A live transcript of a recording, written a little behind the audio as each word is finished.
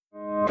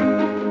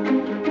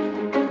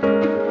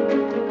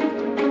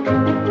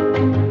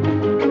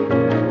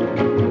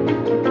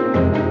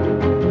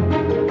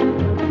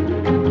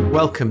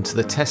Welcome to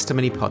the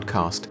Testimony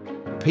Podcast,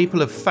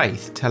 people of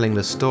faith telling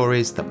the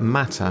stories that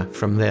matter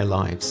from their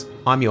lives.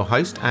 I'm your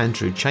host,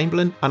 Andrew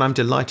Chamberlain, and I'm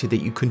delighted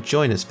that you can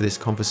join us for this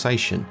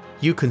conversation.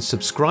 You can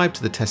subscribe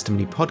to the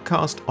Testimony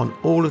Podcast on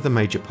all of the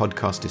major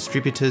podcast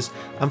distributors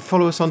and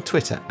follow us on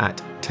Twitter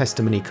at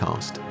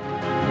TestimonyCast.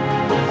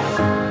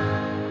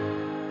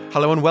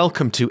 Hello and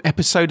welcome to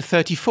episode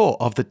 34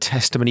 of the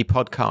Testimony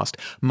Podcast.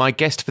 My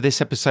guest for this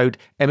episode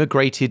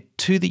emigrated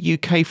to the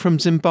UK from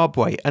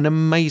Zimbabwe, an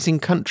amazing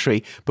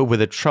country, but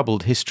with a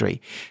troubled history.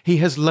 He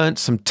has learnt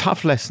some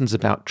tough lessons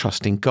about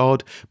trusting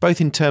God, both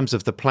in terms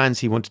of the plans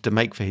he wanted to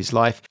make for his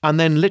life, and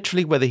then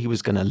literally whether he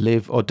was going to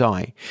live or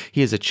die.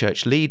 He is a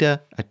church leader,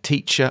 a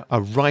teacher,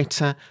 a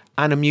writer,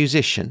 and a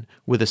musician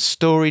with a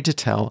story to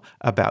tell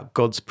about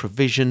God's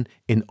provision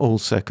in all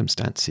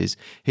circumstances.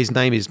 His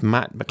name is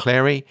Matt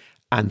Mcchlery,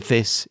 and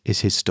this is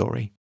his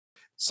story.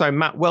 So,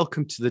 Matt,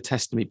 welcome to the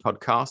Testimony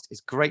Podcast.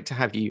 It's great to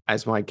have you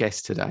as my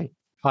guest today.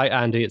 Hi,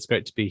 Andy. It's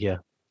great to be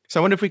here. So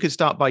I wonder if we could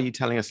start by you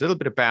telling us a little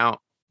bit about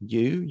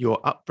you, your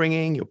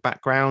upbringing, your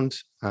background,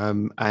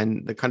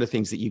 and the kind of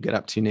things that you get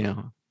up to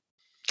now.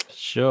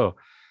 Sure.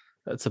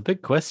 That's a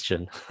big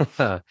question.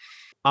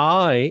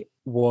 I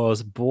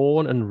was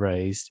born and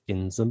raised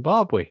in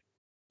Zimbabwe,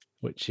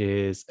 which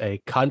is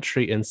a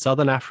country in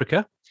Southern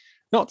Africa.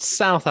 Not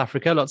South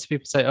Africa. Lots of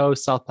people say, oh,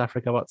 South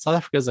Africa, but South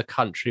Africa is a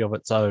country of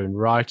its own,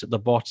 right at the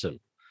bottom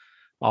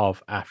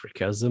of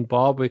Africa.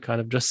 Zimbabwe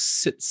kind of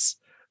just sits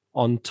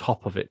on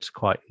top of it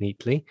quite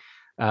neatly.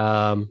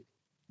 So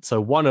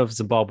one of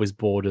Zimbabwe's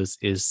borders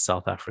is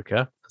South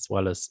Africa, as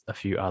well as a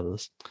few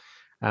others.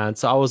 And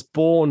so I was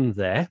born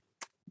there,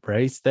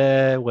 raised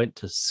there, went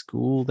to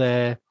school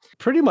there,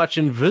 pretty much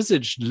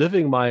envisaged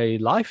living my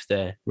life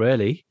there,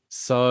 really.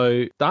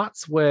 So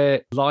that's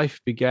where life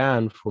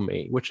began for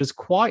me, which is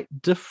quite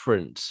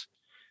different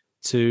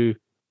to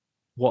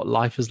what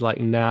life is like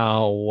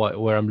now,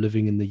 where I'm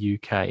living in the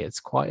UK. It's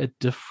quite a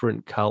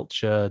different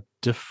culture,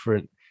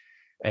 different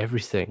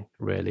everything,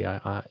 really.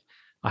 I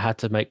had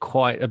to make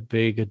quite a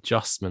big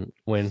adjustment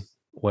when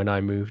I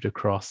moved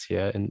across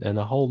here in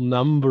a whole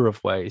number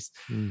of ways.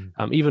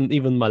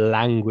 Even my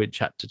language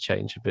had to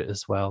change a bit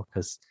as well,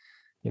 because,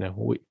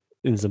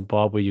 in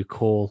Zimbabwe, you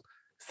call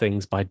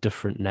things by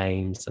different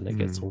names, and it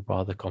gets all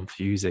rather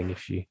confusing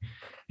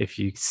if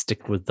you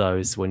stick with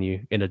those when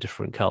you're in a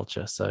different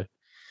culture. So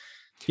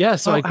yeah.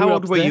 So how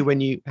old were you when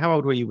you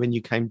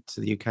came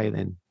to the UK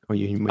then? Or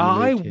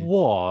I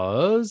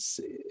was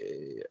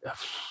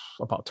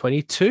about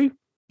 22,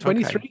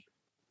 23.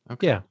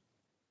 Okay. Yeah.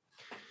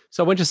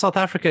 So I went to South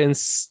Africa.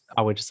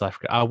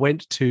 I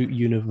went to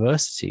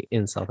university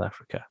in South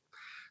Africa,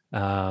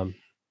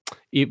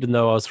 even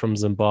though I was from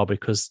Zimbabwe,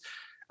 because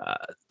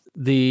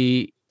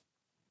the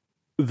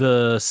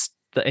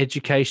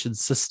education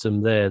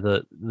system there,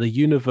 the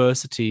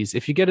universities,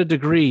 if you get a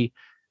degree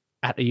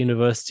at a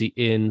university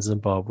in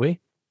Zimbabwe,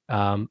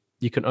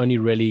 you can only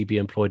really be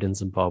employed in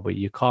Zimbabwe.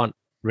 You can't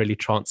really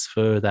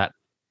transfer that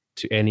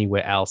to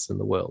anywhere else in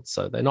the world.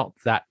 So they're not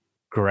that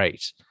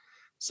great.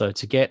 So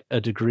to get a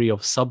degree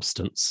of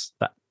substance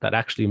that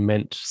actually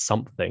meant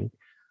something,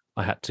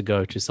 I had to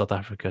go to South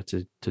Africa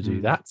to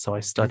do that. So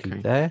I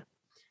studied there,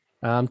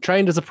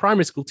 trained as a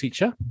primary school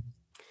teacher.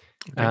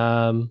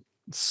 Okay.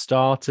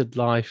 Started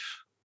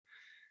life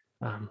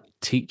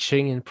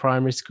teaching in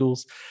primary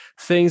schools.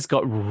 Things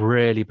got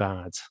really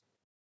bad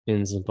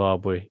in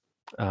Zimbabwe,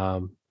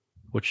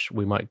 which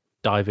we might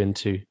dive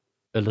into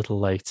a little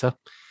later.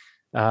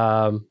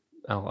 I'll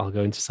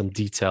go into some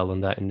detail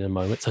on that in a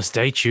moment, so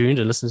stay tuned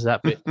and listen to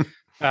that bit.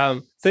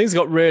 Things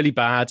got really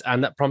bad,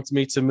 and that prompted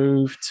me to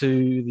move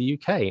to the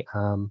UK.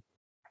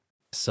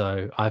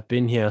 So I've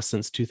been here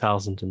since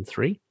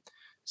 2003,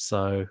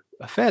 so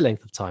a fair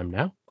length of time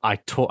now.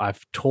 I've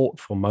taught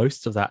for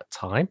most of that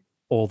time,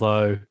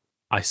 although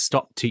I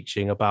stopped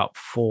teaching about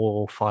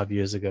 4 or 5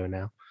 years ago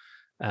now.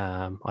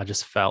 I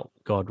just felt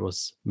God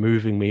was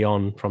moving me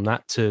on from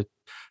that to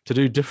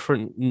do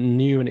different,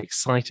 new and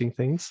exciting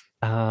things.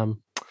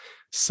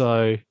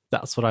 So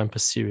that's what I'm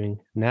pursuing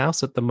now.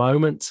 So at the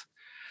moment,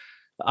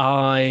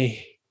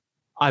 I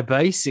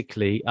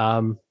basically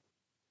am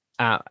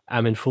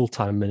in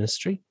full-time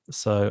ministry.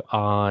 So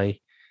I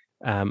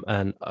am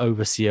an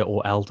overseer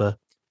or elder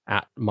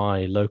at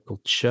my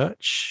local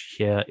church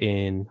here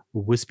in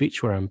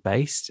Wisbech, where I'm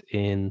based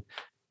in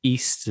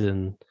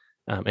Eastern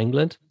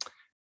England.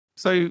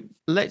 So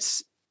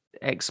let's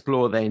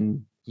explore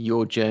then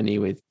your journey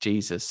with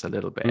Jesus a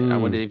little bit. I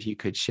wondered if you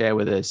could share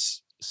with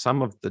us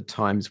some of the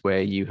times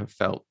where you have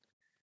felt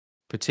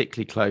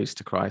particularly close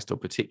to Christ, or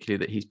particularly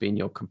that he's been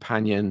your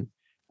companion,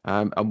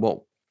 and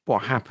what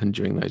happened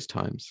during those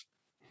times.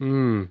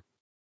 It's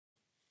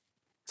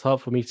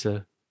hard for me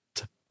to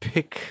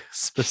pick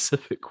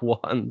specific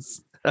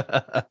ones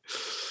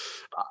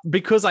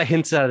because I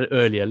hinted at it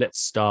earlier. Let's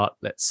start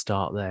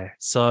there.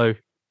 So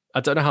I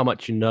don't know how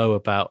much you know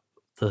about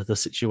the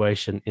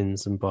situation in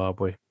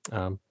Zimbabwe.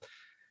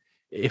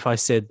 If I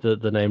said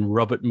the name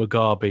Robert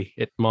Mugabe,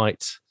 it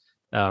might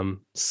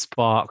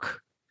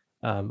spark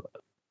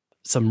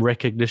some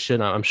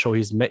recognition. I'm sure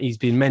he's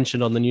been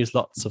mentioned on the news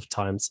lots of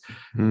times.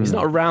 He's Hmm.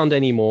 not around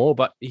anymore,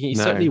 but he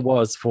No. certainly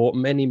was for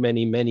many,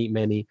 many, many,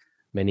 many,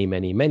 many,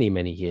 many, many,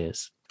 many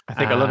years. I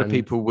think a lot of And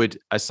people would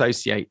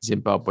associate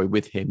Zimbabwe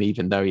with him,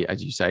 even though,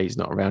 as you say, he's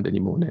not around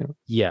anymore now.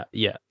 yeah,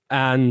 yeah.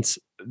 And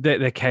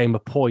there came a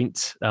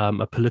point,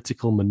 a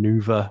political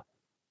maneuver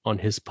on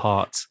his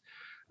part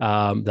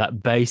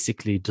that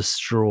basically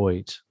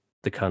destroyed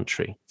the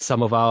country.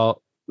 Zimbabwe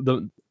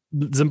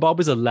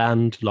is a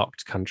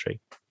landlocked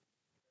country,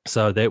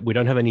 so we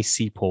don't have any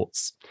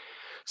seaports.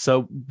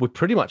 So we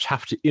pretty much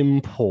have to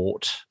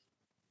import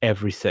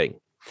everything.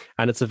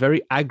 And it's a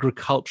very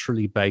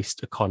agriculturally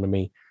based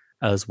economy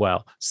as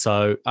well.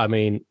 So, I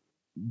mean,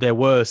 there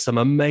were some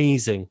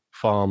amazing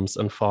farms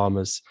and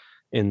farmers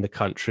in the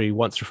country,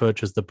 once referred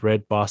to as the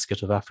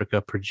breadbasket of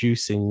Africa,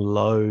 producing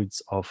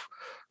loads of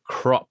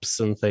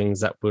crops and things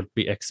that would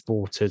be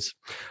exported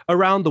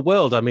around the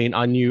world. I mean,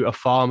 I knew a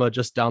farmer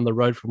just down the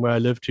road from where I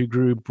lived who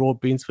grew broad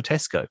beans for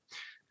Tesco,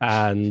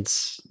 and,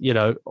 you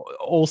know,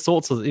 all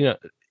sorts of, you know,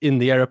 in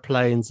the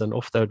airplanes, and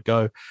off they would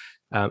go.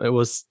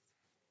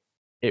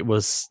 It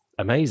was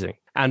amazing.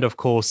 And of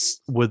course,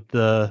 with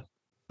the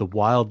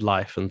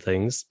wildlife and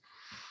things,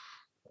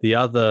 the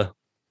other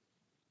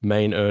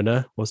main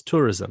earner was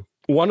tourism.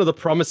 One of the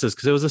promises,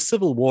 because there was a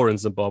civil war in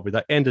Zimbabwe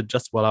that ended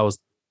just while I was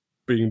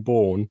being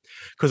born,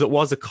 because it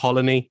was a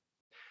colony,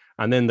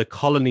 and then the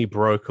colony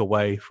broke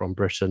away from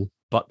Britain,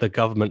 but the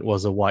government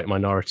was a white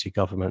minority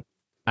government.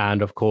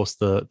 And of course,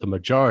 the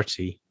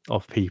majority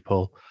of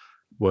people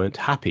weren't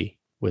happy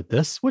with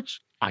this,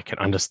 which I can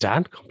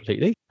understand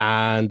completely.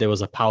 And there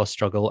was a power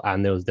struggle,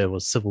 and there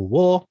was civil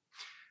war.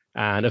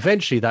 And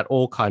eventually that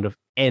all kind of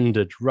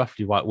ended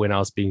roughly right when I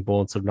was being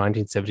born, so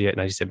 1978,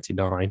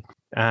 1979.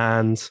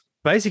 And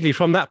basically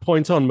from that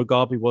point on,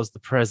 Mugabe was the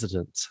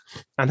president.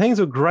 And things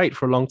were great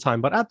for a long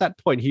time. But at that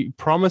point, he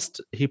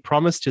promised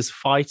his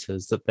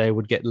fighters that they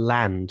would get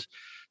land,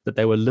 that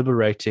they were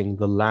liberating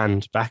the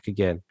land back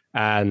again.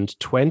 And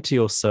 20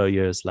 or so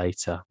years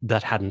later,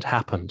 that hadn't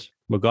happened.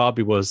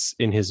 Mugabe was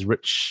in his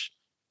rich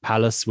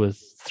palace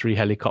with 3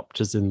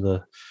 helicopters in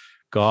the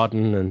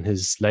garden and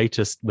his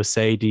latest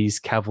Mercedes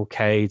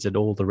cavalcade and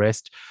all the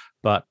rest.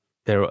 But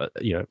there were,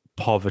 you know,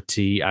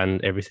 poverty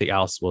and everything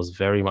else was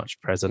very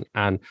much present.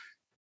 And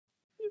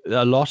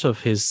a lot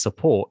of his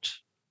support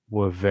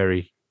were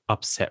very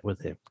upset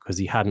with him because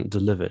he hadn't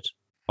delivered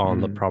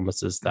on the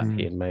promises that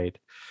he had made.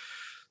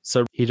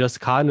 So he just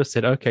kind of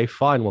said, okay,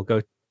 fine, well,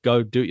 go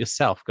do it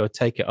yourself, go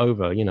take it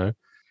over, you know.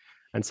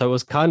 And so it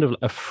was kind of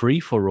a free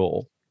for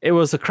all. It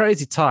was a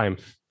crazy time.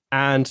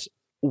 And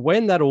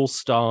when that all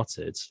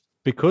started,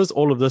 because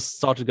all of this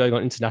started going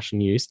on international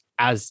news,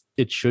 as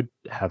it should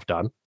have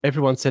done,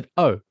 everyone said,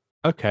 oh,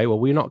 okay, well,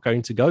 we're not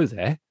going to go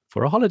there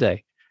for a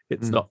holiday.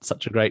 It's not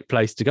such a great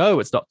place to go.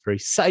 It's not very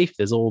safe.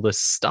 There's all this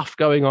stuff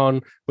going on.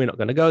 We're not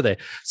going to go there.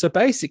 So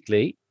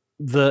basically,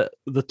 the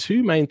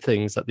 2 main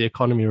things that the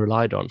economy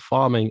relied on,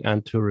 farming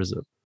and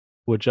tourism,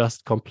 were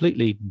just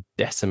completely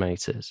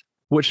decimated,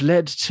 which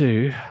led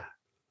to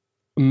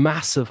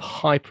massive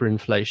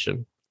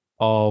hyperinflation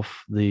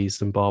of the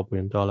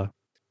Zimbabwean dollar.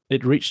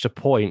 It reached a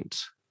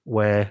point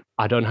where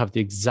I don't have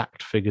the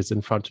exact figures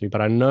in front of me,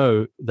 but I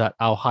know that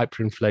our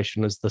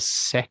hyperinflation is the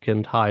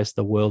second highest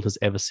the world has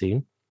ever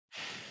seen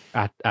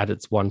at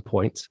its one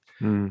point,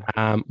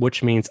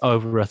 which means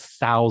over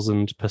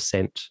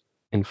 1,000%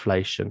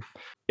 inflation.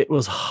 It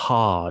was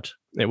hard.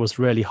 It was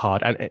really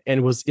hard. And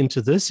it was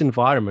into this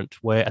environment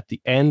where at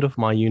the end of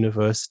my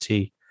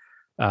university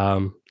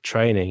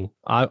training,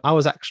 I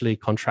was actually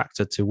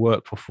contracted to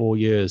work for 4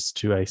 years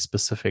to a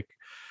specific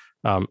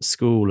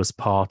school as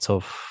part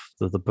of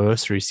the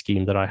bursary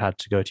scheme that I had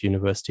to go to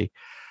university.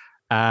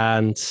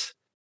 And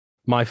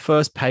my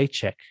first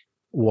paycheck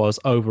was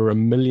over $1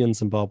 million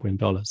Zimbabwean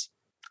dollars.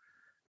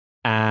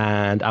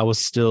 And I was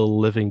still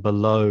living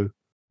below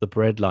the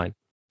breadline.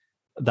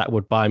 That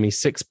would buy me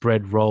 6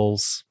 bread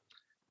rolls,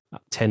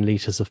 10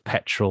 liters of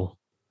petrol,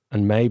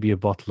 and maybe a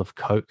bottle of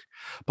Coke.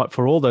 But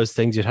for all those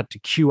things, you'd had to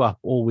queue up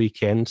all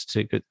weekend.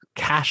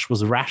 Cash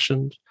was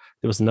rationed.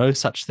 There was no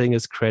such thing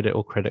as credit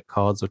or credit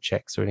cards or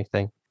checks or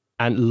anything.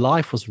 And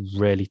life was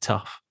really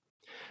tough.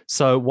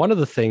 So one of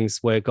the things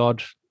where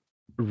God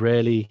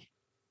really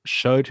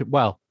showed,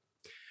 well,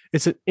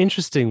 it's an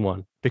interesting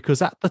one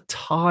because at the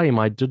time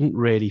I didn't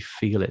really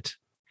feel it.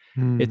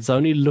 It's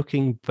only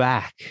looking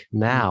back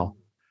now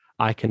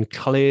I can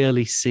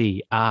clearly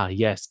see,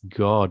 yes,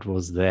 God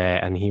was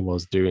there and he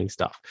was doing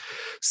stuff.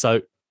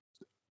 So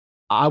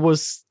I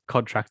was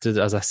contracted,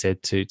 as I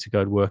said, to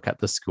go and work at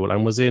the school,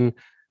 and was in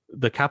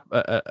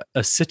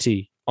a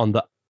city on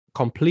the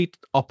complete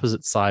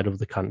opposite side of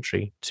the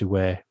country to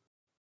where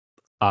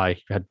I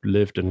had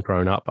lived and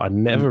grown up. I'd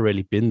never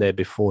really been there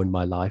before in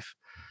my life.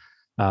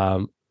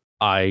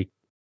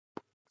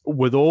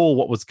 With all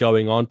what was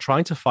going on,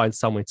 trying to find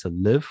somewhere to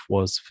live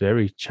was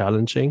very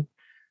challenging.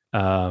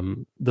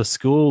 The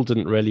school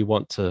didn't really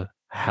want to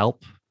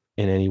help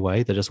in any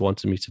way. They just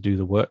wanted me to do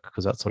the work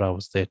because that's what I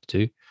was there to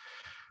do.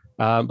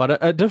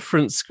 But a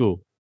different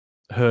school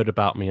heard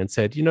about me and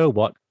said, you know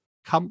what?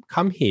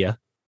 come here.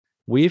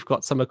 We've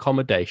got some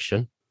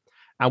accommodation,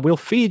 and we'll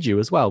feed you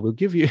as well. We'll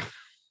give you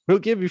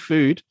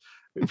food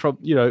from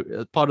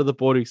part of the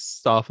boarding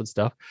staff and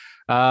stuff.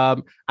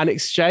 And in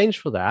exchange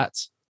for that,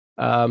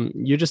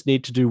 you just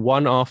need to do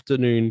one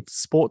afternoon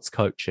sports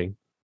coaching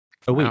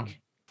a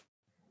week.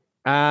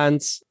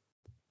 And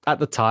at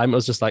the time, I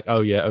was just like,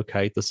 oh yeah,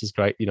 okay, this is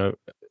great.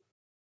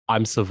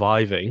 I'm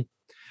surviving.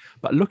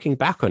 But looking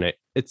back on it,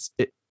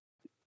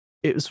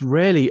 it was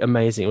really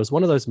amazing. It was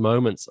one of those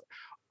moments.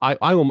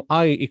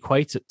 I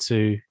equate it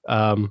to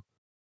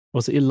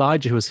was it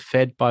Elijah who was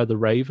fed by the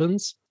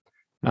ravens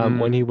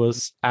when he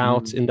was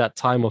out in that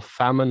time of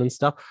famine and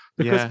stuff,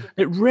 because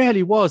it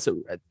really was,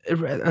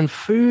 and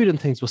food and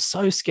things were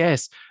so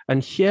scarce.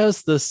 And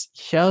here's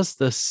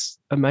this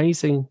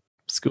amazing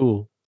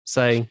school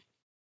saying,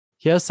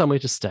 here's somewhere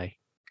to stay.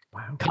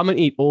 Wow. Come and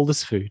eat all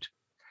this food.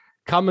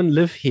 Come and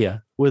live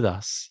here with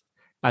us,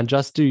 and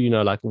just do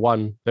like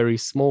one very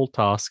small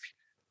task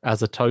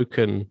as a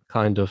token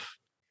kind of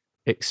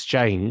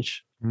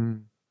exchange.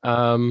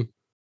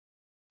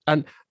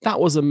 And that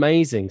was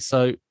amazing.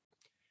 So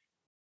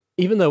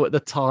even though at the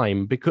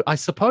time, because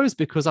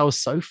I was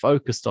so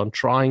focused on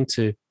trying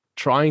to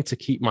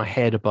keep my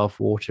head above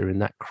water in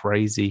that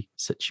crazy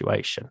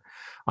situation,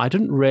 I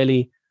didn't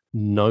really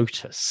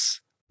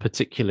notice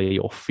particularly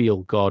or feel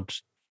God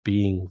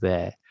being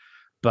there.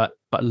 But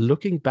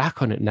looking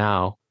back on it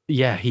now,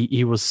 yeah,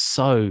 he was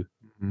so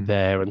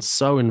there and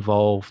so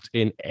involved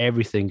in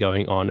everything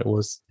going on.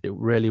 It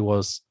really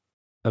was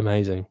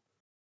amazing.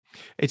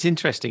 It's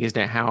interesting,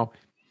 isn't it, how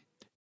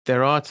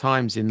there are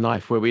times in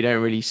life where we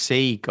don't really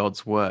see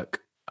God's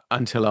work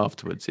until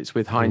afterwards. It's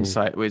with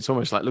hindsight. It's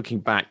almost like looking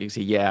back, you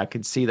see, yeah, I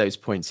can see those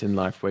points in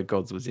life where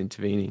God was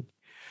intervening.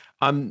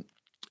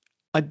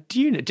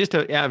 Just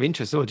out of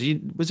interest,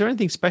 was there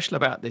anything special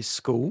about this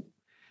school?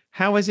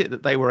 How is it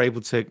that they were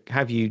able to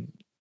have you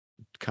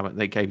come?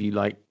 They gave you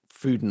like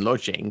food and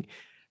lodging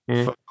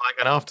for like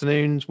an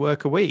afternoon's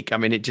work a week. I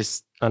mean,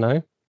 I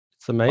know,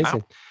 it's amazing.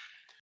 Wow.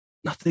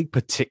 Nothing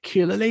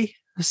particularly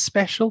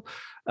special.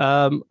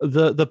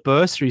 The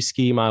bursary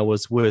scheme I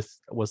was with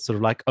was sort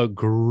of like a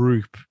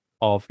group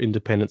of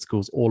independent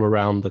schools all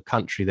around the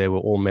country. They were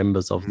all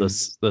members of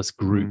this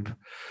group,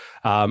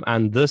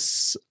 and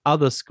this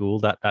other school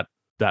that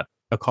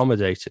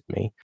accommodated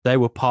me, they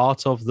were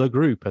part of the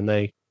group, and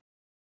they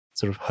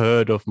sort of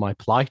heard of my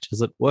plight,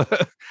 as it were,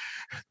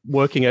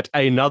 working at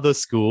another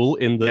school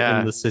in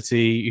the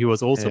city, who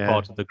was also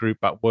part of the group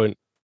but weren't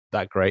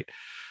that great.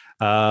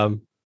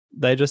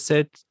 They just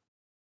said,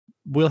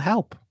 we'll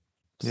help.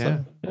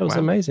 So it was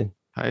amazing.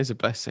 That is a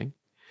blessing.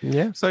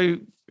 Yeah. So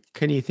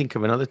can you think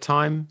of another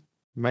time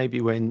maybe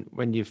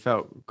when you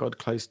felt God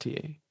close to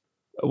you?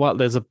 Well,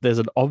 there's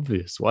an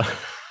obvious one.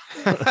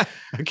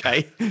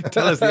 Okay.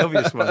 Tell us the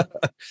obvious one.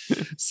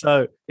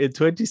 So in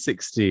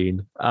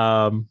 2016,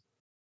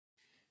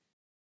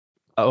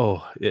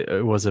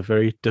 it was a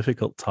very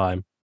difficult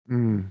time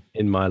in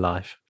my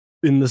life.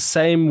 In the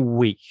same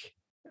week,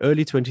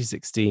 early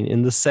 2016,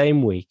 in the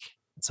same week,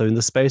 so in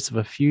the space of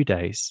a few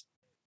days.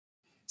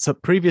 So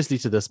previously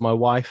to this, my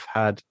wife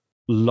had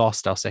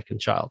lost our second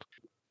child.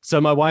 So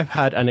my wife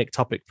had an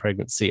ectopic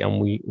pregnancy, and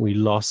we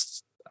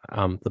lost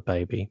the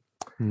baby.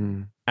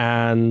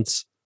 And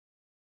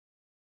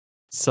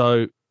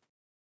so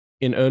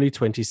in early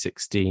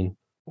 2016,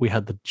 we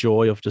had the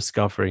joy of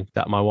discovering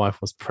that my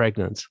wife was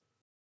pregnant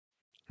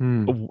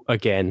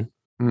again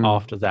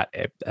after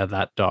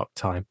that dark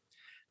time.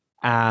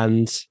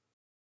 And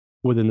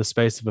within the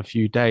space of a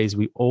few days,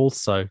 we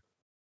also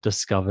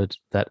discovered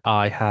that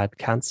I had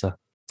cancer,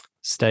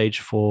 stage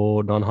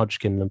 4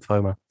 non-Hodgkin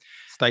lymphoma.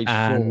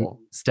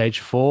 Stage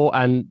 4,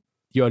 and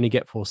you only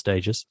get 4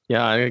 stages.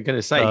 Yeah, I'm going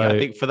to say, I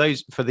think for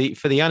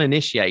the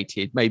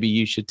uninitiated, maybe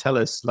you should tell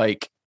us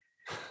like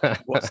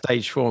what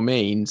stage 4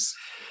 means.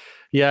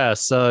 Yeah,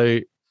 so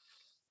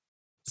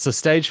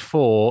stage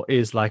 4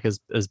 is like as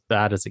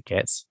bad as it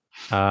gets.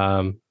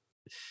 I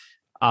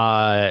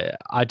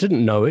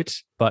didn't know it,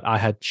 but I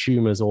had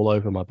tumors all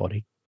over my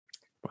body.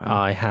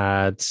 Wow. I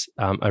had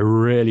a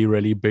really,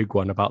 really big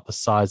one about the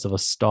size of a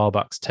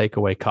Starbucks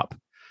takeaway cup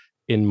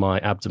in my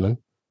abdomen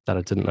that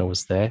I didn't know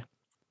was there.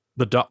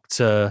 The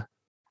doctor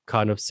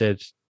kind of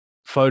said,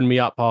 phoned me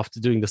up after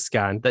doing the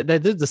scan. They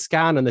did the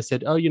scan and they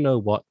said, oh, you know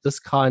what? This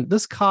kind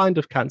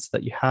of cancer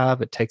that you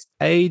have, it takes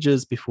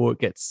ages before it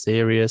gets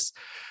serious.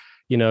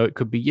 It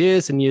could be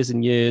years and years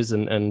and years,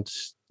 and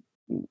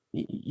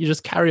you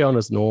just carry on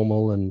as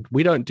normal, and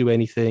we don't do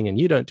anything and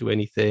you don't do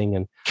anything.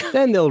 And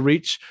then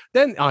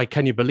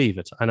can you believe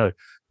it? I know.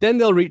 Then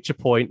they'll reach a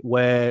point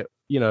where,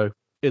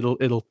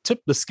 it'll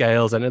tip the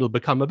scales and it'll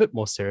become a bit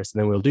more serious,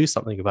 and then we'll do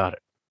something about it.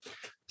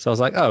 So I was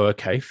like, oh,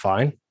 okay,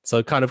 fine.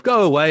 So kind of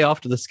go away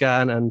after the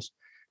scan, and,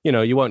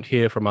 you won't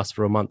hear from us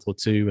for a month or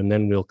two, and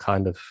then we'll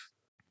kind of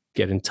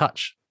get in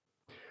touch.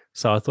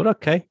 So I thought,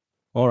 okay,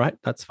 all right,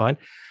 that's fine.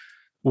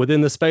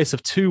 Within the space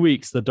of 2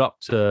 weeks, the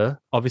doctor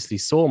obviously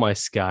saw my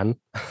scan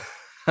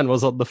and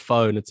was on the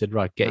phone and said,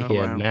 right, get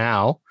here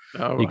now.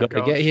 You got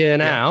to get here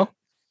now.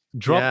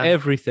 drop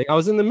everything. I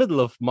was in the middle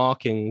of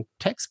marking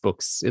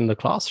textbooks in the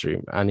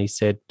classroom, and he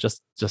said,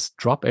 just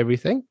drop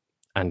everything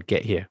and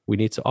get here. We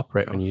need to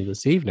operate on you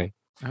this evening.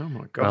 Oh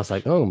my god! And I was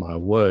like, oh my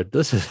word,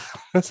 this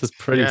is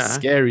pretty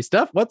scary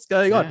stuff. What's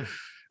going on?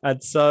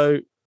 And so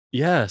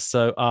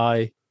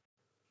I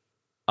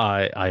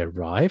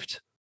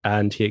arrived,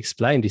 and he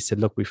explained. He said,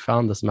 look, we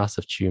found this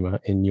massive tumor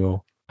in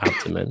your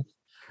abdomen.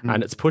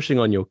 And it's pushing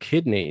on your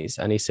kidneys.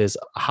 And he says,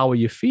 how are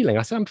you feeling?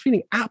 I said, I'm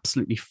feeling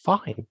absolutely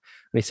fine. And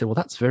he said, well,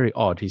 that's very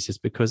odd. He says,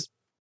 because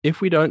if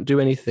we don't do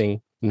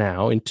anything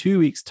now, in 2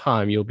 weeks'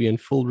 time, you'll be in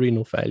full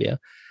renal failure.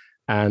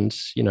 And,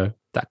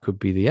 that could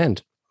be the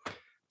end.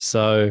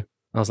 So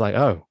I was like,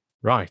 oh,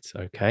 right.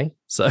 Okay.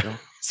 So,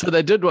 so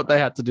they did what they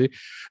had to do.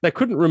 They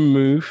couldn't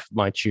remove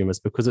my tumors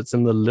because it's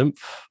in the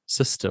lymph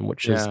system,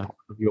 which is part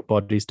of your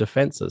body's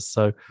defenses.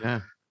 So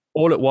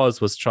all it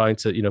was trying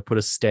to, put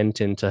a stent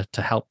in to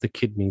help the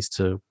kidneys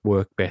to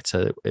work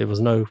better. It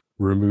was no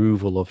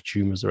removal of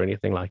tumors or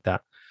anything like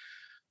that.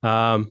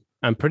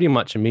 And pretty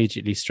much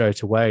immediately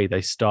straight away,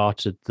 they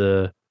started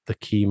the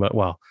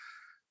chemo,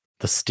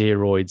 the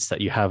steroids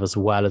that you have, as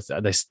well as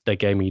they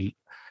gave me,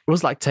 it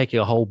was like taking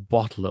a whole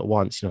bottle at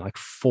once, like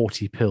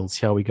 40 pills.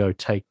 Here we go,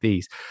 take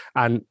these.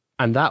 And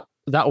that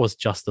was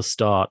just the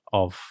start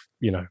of,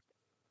 a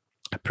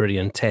pretty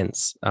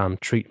intense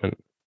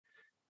treatment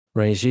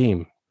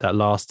regime that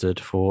lasted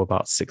for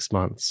about 6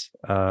 months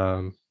in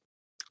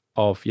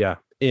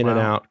and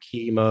out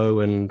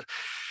chemo. And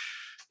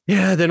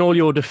then all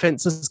your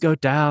defenses go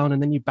down,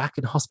 and then you're back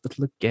in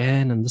hospital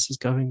again, and this is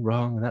going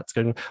wrong and that's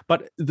going wrong.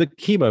 But the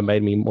chemo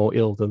made me more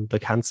ill than the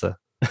cancer.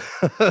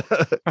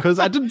 Because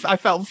I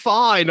felt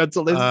fine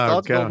until they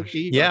started all the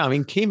chemo. Yeah, I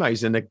mean, chemo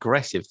is an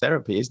aggressive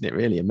therapy, isn't it?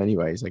 Really, in many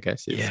ways, I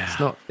guess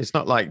it's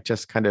not like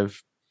just kind of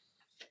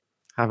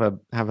have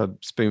a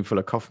spoonful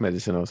of cough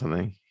medicine or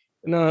something.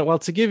 No, well,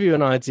 to give you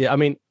an idea, I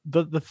mean,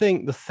 the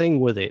thing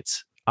with it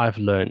I've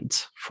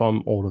learned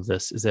from all of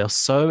this is there are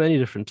so many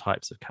different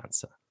types of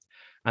cancer,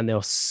 and there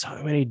are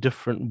so many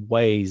different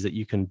ways that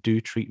you can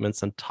do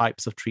treatments and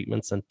types of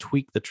treatments and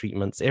tweak the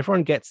treatments.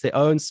 Everyone gets their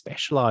own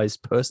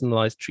specialized,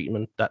 personalized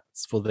treatment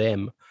that's for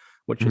them,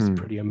 which is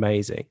pretty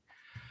amazing.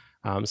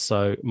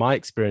 So my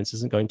experience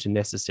isn't going to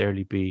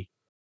necessarily be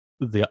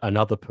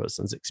another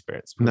person's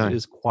experience, because it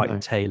is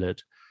quite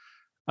tailored.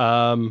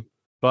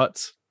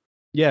 But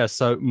yeah,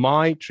 so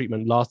my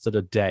treatment lasted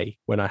a day.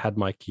 When I had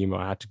my chemo,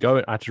 I had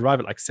to arrive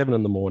at like 7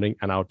 a.m,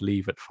 and I would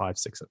leave at 5,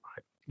 6 at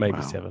night, maybe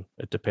 7.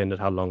 It depended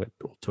how long it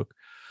all took.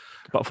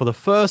 But for the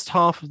first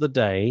half of the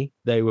day,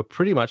 they were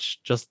pretty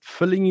much just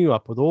filling you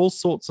up with all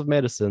sorts of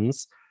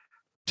medicines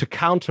to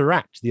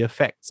counteract the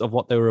effects of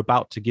what they were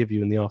about to give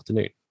you in the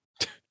afternoon.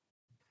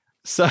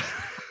 So,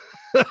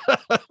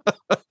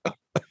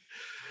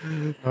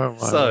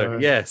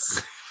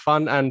 yes,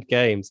 fun and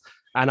games.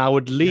 And I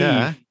would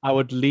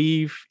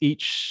leave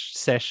each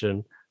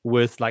session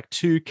with like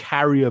 2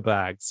 carrier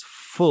bags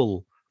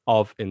full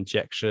of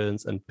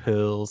injections and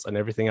pills and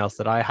everything else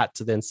that I had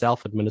to then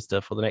self-administer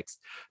for the next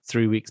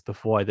 3 weeks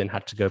before I then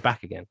had to go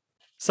back again.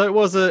 So it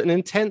was an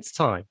intense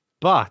time.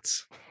 But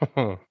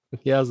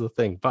here's the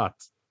thing,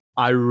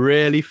 I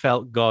really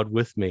felt God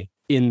with me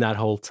in that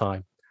whole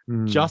time.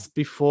 Just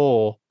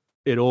before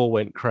it all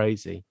went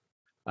crazy,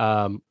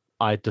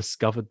 I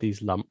discovered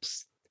these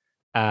lumps,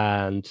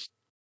 and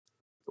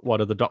one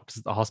of the doctors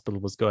at the hospital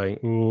was going,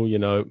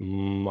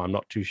 I'm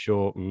not too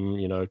sure,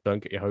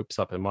 don't get your hopes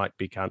up, it might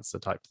be cancer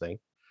type thing.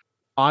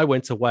 I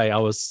went away. I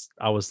was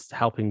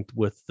helping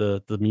with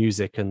the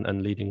music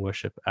and leading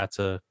worship at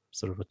a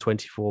sort of a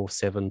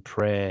 24/7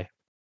 prayer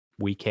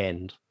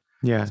weekend.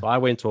 Yeah. So I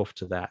went off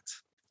to that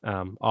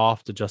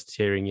after just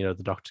hearing, the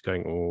doctor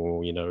going,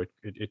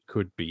 it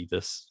could be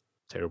this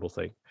terrible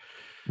thing.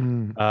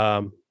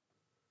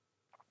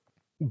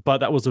 But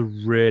that was a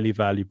really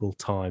valuable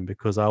time,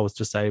 because I was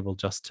just able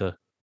to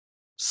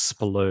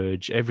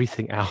splurge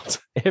everything out,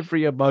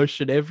 every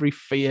emotion, every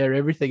fear,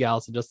 everything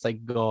else, and just say,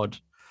 God,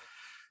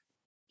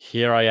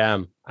 here I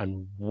am,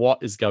 and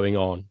what is going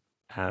on?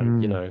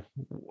 And,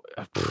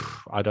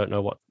 I don't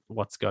know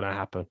what's going to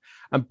happen.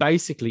 And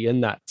basically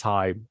in that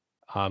time,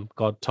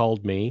 God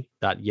told me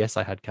that, yes,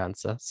 I had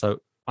cancer. So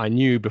I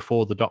knew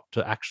before the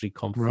doctor actually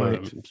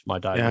confirmed my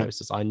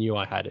diagnosis. Yeah. I knew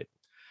I had it.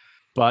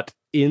 But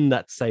in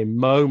that same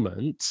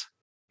moment,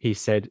 he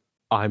said,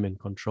 I'm in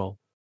control.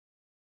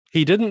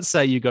 He didn't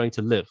say you're going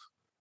to live.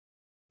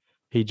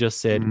 He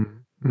just said,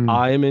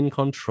 I'm in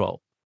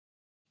control.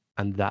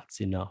 And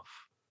that's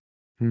enough.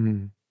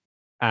 And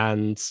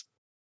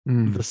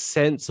the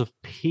sense of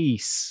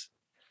peace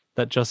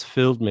that just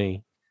filled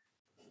me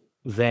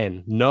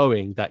then,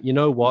 knowing that, you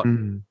know what,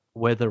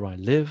 whether I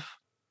live,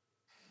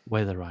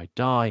 whether I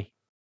die,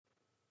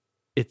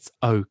 it's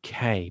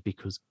okay,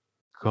 because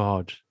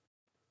God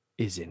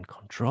is in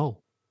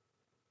control,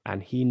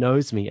 and he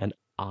knows me, and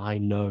I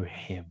know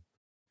him.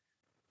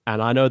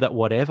 And I know that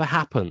whatever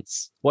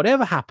happens,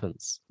 whether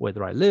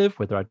I live,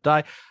 whether I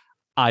die,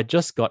 I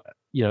just got,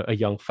 a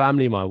young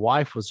family. My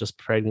wife was just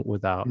pregnant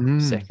with our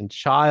second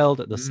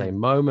child at the same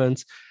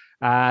moment.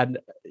 And,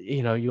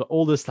 you're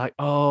all this like,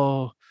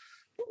 oh,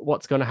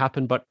 what's going to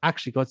happen. But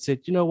actually, God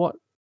said, you know what?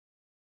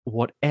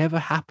 Whatever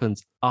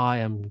happens, I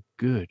am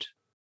good.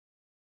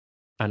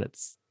 And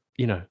it's,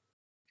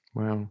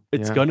 Wow.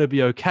 it's Yeah. going to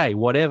be okay.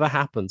 Whatever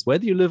happens,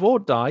 whether you live or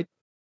die,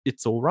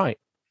 it's all right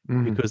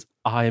because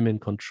I am in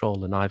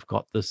control and I've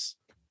got this.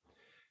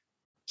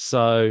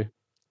 So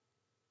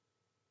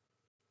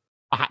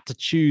I had to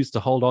choose to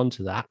hold on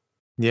to that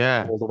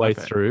all the way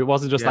through. It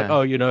wasn't just like,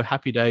 oh,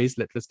 happy days,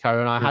 let's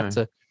carry on.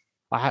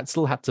 I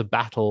still had to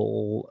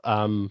battle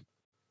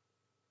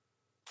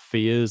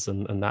fears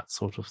and that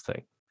sort of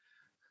thing.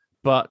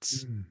 But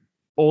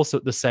also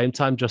at the same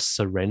time, just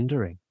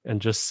surrendering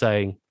and just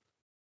saying,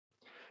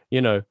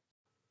 I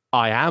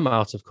am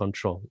out of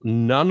control.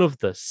 None of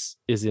this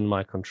is in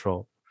my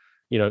control.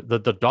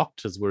 The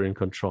doctors were in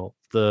control.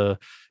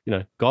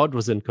 God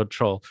was in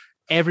control.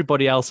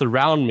 Everybody else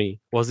around me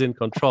was in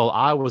control.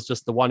 I was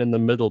just the one in the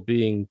middle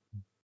being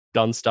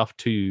done stuff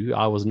to.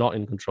 I was not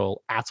in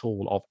control at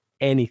all of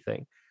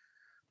anything.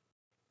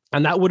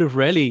 And that would have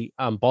really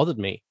bothered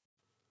me.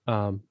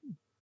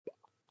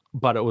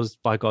 But it was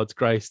by God's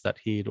grace that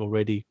he had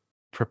already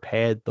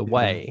prepared the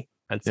way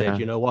and said,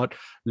 you know what,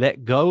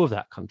 let go of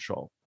that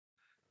control.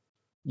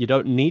 You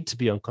don't need to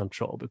be in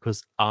control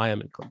because I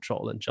am in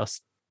control. And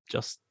just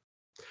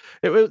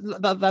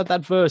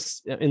that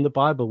verse in the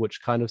Bible,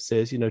 which kind of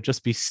says,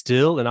 just be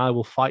still and I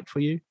will fight for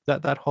you.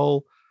 That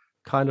whole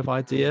kind of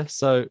idea.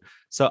 So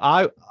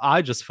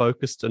I just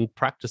focused and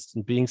practiced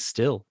in being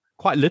still,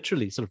 quite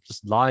literally, sort of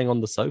just lying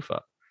on the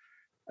sofa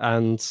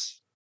and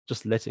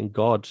just letting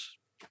God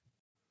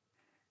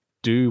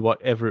do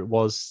whatever it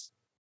was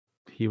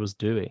he was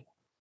doing.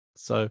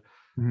 So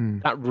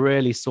that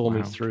really saw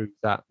me through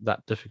that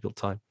difficult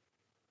time.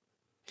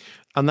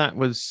 And that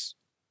was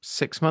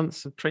 6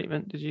 months of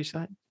treatment, did you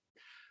say?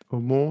 Or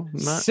more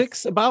than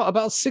that?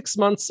 About 6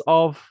 months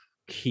of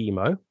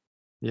chemo.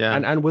 Yeah.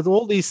 And with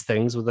all these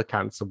things with the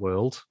cancer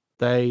world,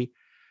 they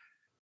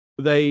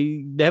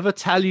never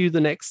tell you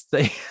the next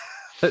thing.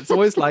 It's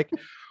always like,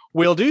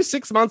 we'll do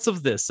 6 months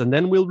of this and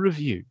then we'll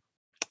review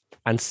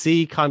and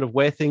see kind of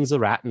where things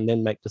are at and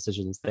then make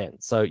decisions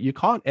then. So you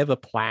can't ever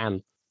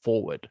plan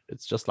forward.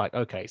 It's just like,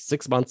 okay,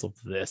 6 months of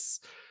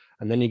this.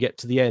 And then you get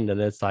to the end and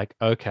it's like,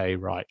 okay,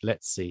 right,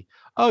 let's see.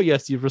 Oh,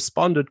 yes, you've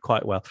responded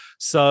quite well.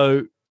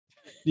 So,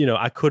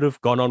 I could have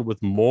gone on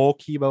with more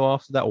chemo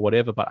after that or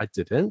whatever, but I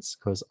didn't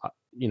because,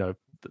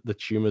 the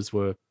tumors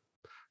were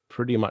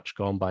pretty much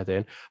gone by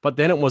then. But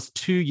then it was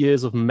 2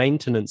 years of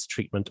maintenance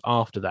treatment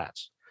after that.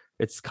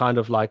 It's kind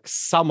of like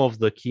some of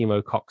the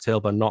chemo cocktail,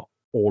 but not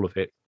all of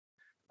it.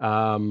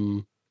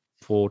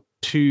 For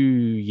 2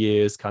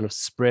 years, kind of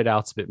spread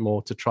out a bit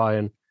more to try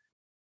and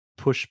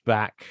push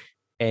back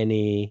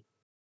any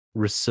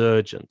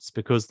resurgence,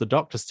 because the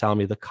doctors tell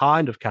me the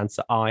kind of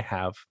cancer I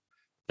have,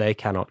 they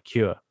cannot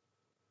cure.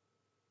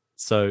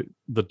 So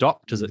the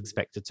doctors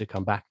expect it to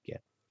come back again.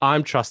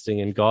 I'm trusting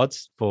in God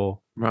for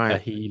a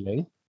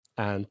healing,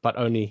 but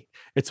only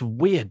it's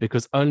weird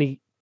because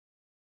only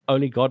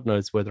God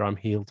knows whether I'm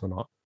healed or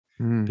not.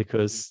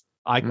 Because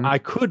I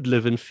could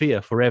live in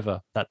fear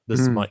forever that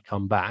this might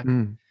come back.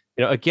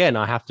 Again,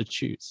 I have to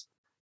choose.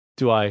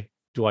 Do I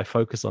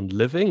focus on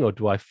living or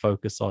do I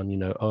focus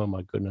on, oh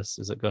my goodness,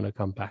 is it going to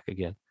come back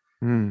again?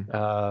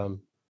 But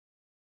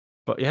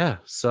yeah,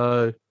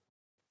 so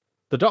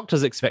the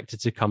doctors expect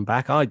it to come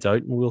back. I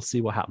don't, and we'll see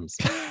what happens.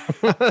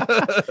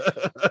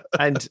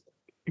 And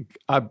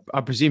I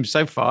presume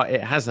so far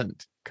it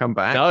hasn't come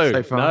back.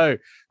 No.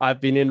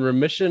 I've been in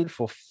remission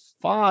for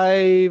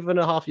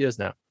 5.5 years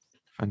now.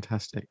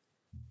 Fantastic.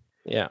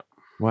 Yeah.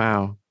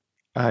 Wow.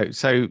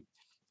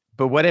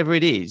 But whatever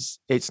it is,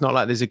 it's not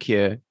like there's a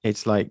cure.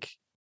 It's like,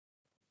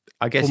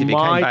 I guess if it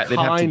came back, they'd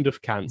have to... kind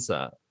of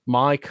cancer.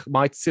 My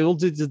still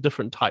did a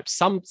different types.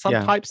 Some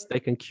types they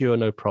can cure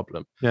no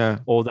problem. Yeah.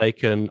 Or they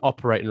can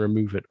operate and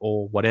remove it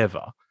or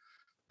whatever.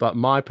 But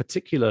my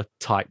particular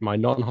type, my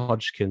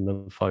non-Hodgkin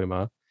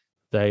lymphoma,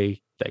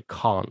 they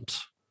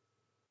can't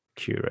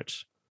cure it,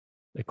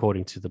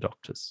 according to the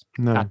doctors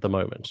at the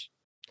moment.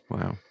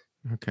 Wow.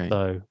 Okay.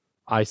 So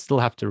I still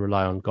have to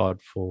rely on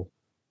God for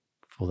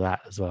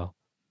that as well.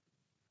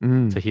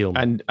 To heal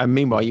me. And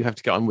meanwhile, you have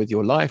to get on with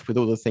your life, with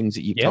all the things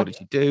that you've told us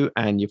to do,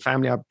 and your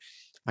family.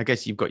 I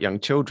guess you've got young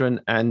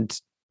children, and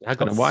I've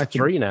got a wife.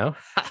 3 now.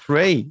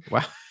 3.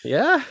 Wow.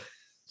 Yeah.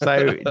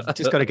 So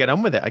just got to get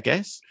on with it, I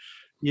guess.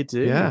 You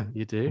do. Yeah.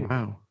 You do.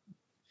 Wow.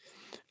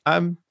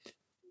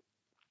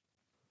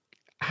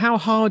 How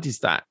hard is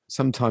that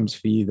sometimes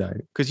for you, though?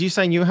 Because you're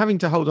saying you're having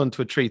to hold on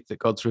to a truth that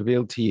God's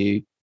revealed to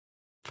you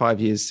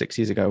 5 years, 6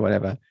 years ago,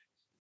 whatever.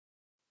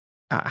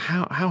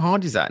 How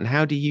hard is that? And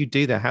how do you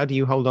do that? How do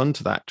you hold on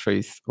to that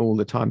truth all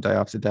the time, day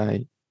after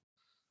day?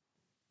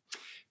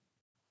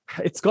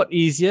 It's got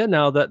easier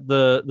now that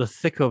the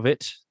thick of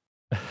it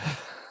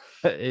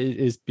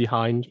is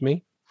behind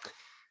me.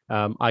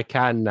 I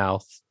can now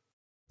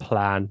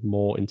plan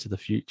more into the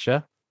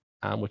future,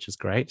 which is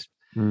great.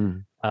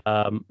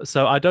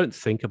 So I don't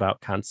think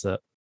about cancer.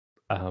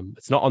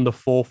 It's not on the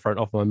forefront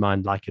of my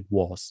mind like it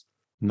was.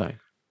 No.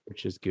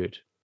 Which is good.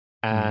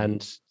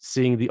 And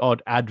seeing the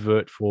odd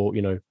advert for,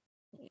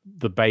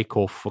 the Bake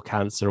Off for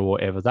cancer or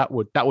whatever, that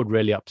would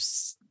really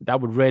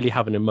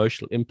have an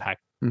emotional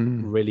impact,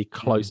 really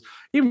close.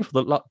 Even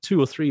for the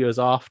 2 or 3 years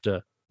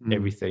after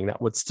everything,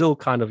 that would still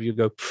kind of, you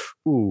go,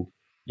 ooh,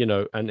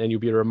 and you'll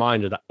be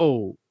reminded that,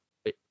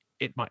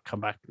 it might come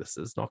back. This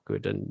is not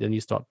good. And then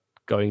you start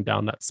going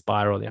down that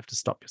spiral. You have to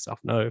stop yourself.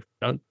 No,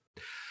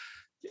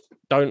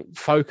 don't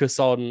focus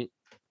on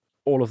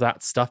all of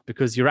that stuff,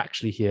 because you're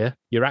actually here.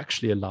 You're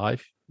actually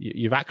alive.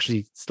 You've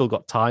actually still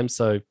got time.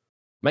 So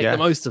make the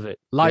most of it.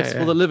 Life's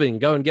for the living.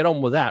 Go and get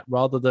on with that,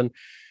 rather than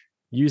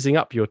using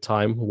up your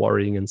time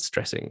worrying and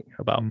stressing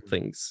about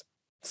things.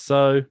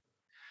 So,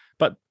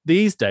 but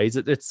these days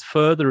it's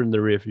further in the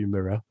rearview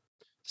mirror.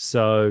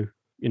 So,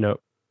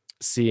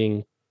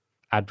 seeing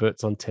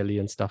adverts on telly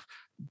and stuff,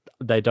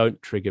 they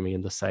don't trigger me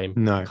in the same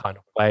kind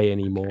of way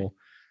anymore.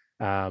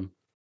 Okay.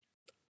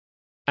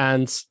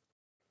 And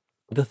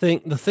the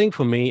thing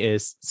for me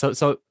is,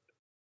 so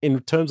in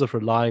terms of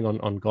relying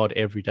on God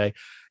every day,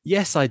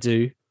 yes, I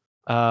do.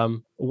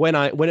 When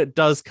it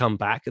does come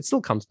back, it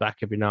still comes back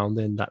every now and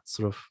then, that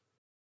sort of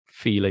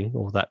feeling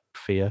or that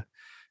fear.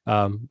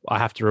 I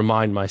have to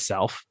remind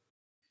myself,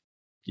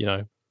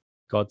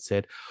 God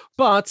said.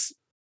 But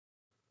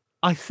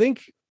I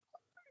think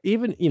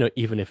even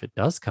if it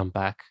does come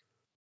back,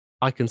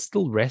 I can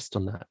still rest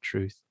on that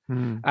truth.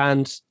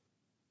 And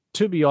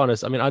to be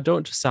honest, I mean, I don't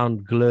want to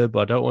sound glib.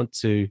 I don't want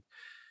to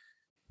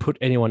put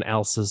anyone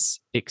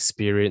else's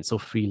experience or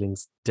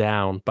feelings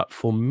down. But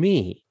for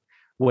me,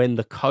 when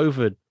the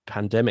COVID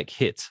pandemic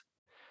hit,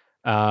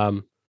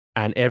 and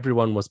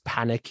everyone was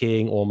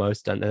panicking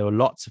almost, and there were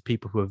lots of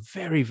people who were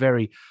very,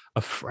 very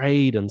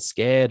afraid and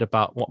scared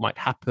about what might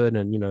happen,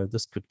 and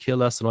this could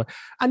kill us,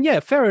 and yeah,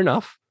 fair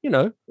enough.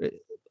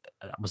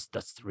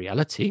 That's the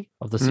reality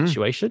of the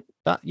situation.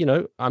 That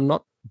I'm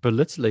not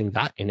belittling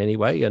that in any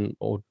way,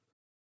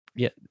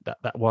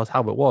 that was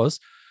how it was.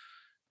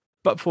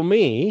 But for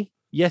me,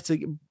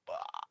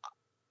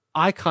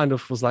 I kind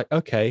of was like,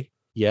 okay,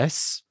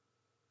 yes,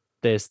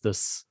 there's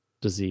this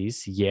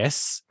disease.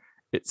 Yes,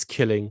 it's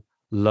killing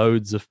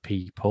loads of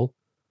people.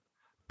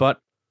 But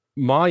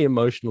my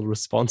emotional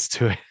response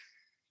to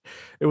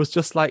it was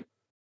just like,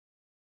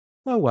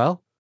 oh,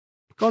 well,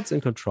 God's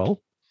in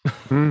control.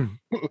 And,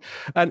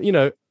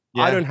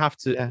 I don't have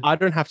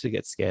to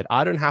get scared.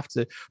 I don't have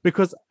to,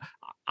 because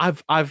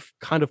I've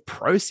kind of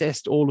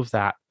processed all of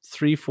that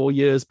 3-4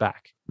 years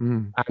back.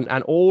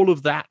 And all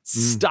of that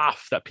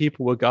stuff that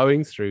people were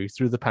going through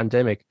the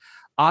pandemic,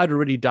 I'd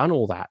already done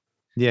all that.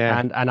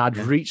 And I'd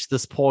reached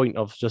this point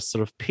of just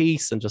sort of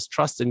peace and just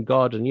trust in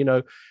God.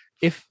 And,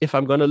 if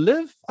I'm going to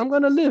live, I'm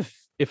going to live.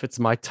 If it's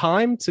my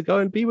time to go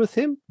and be with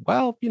him,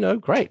 well,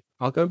 great.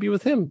 I'll go and be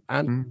with him.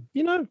 And,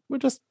 we'll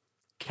just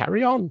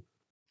carry on.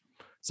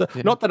 So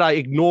not that I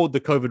ignored the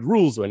COVID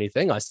rules or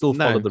anything. I still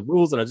followed the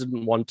rules, and I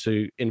didn't want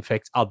to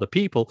infect other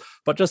people,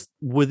 but just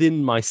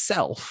within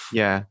myself.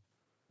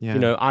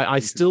 I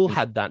still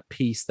had that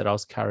peace that I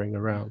was carrying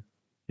around.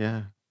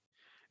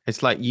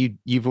 It's like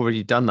you've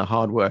already done the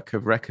hard work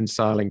of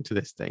reconciling to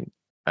this thing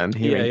and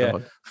hearing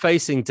God.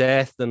 Facing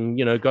death and,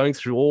 going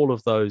through all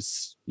of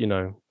those,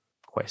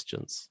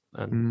 questions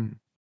and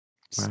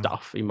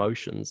stuff,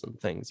 emotions and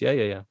things.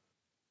 Yeah.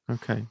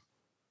 Okay.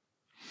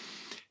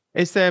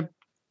 Is there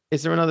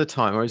another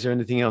time, or is there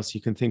anything else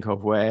you can think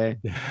of where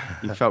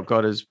you felt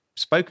God has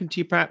spoken to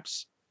you,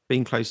 perhaps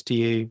been close to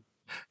you?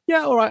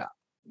 Yeah, all right.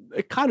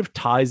 It kind of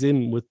ties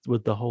in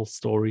with the whole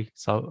story,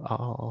 so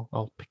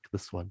I'll pick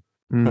this one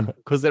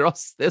because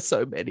there's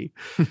so many.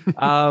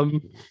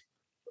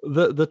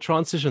 The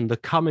transition, the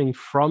coming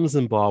from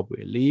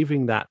Zimbabwe,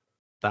 leaving that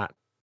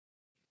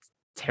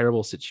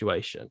terrible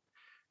situation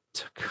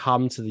to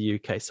come to the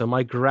UK. So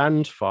my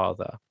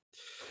grandfather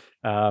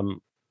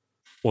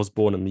was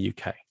born in the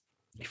UK.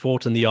 He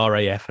fought in the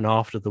RAF, and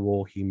after the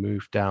war, he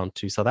moved down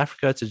to South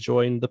Africa to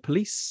join the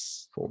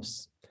police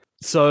force.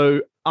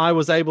 So I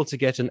was able to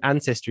get an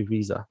ancestry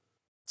visa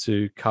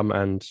to come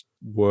and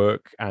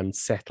work and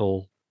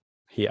settle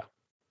here.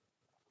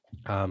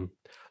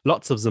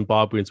 Lots of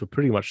Zimbabweans were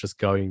pretty much just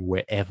going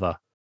wherever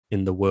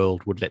in the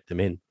world would let them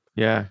in.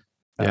 Yeah,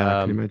 I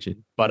can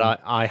imagine. But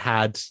I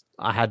had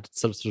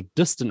some sort of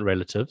distant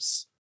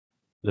relatives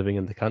living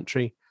in the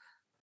country.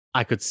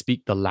 I could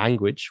speak the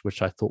language,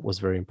 which I thought was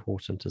very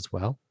important as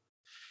well.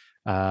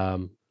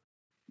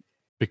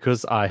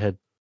 Because I had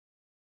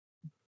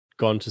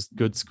gone to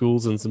good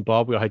schools in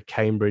Zimbabwe. I had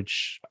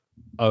Cambridge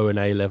O and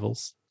A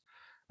levels,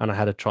 and I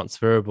had a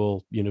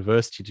transferable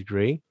university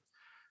degree.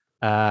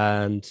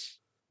 And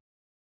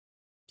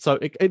so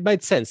it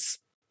made sense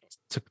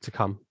to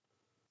come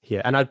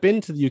here. And I'd been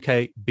to the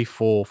UK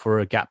before for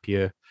a gap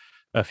year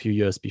a few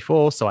years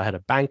before. So I had a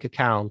bank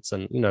account,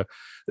 and,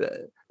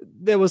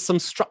 there was some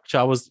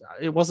structure.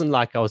 It wasn't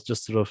like I was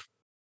just sort of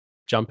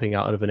jumping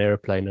out of an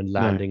airplane and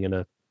landing in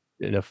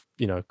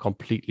a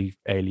completely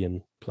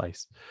alien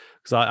place.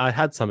 So I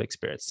had some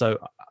experience. So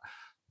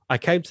I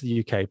came to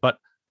the UK, but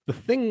the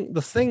thing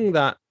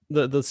that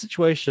the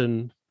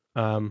situation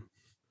I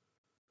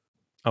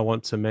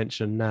want to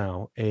mention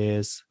now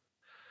is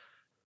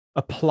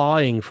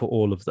applying for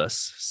all of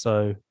this.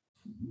 So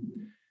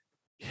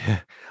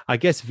Yeah, I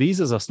guess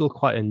visas are still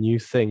quite a new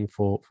thing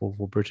for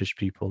British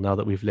people now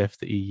that we've left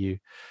the EU.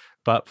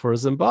 But for a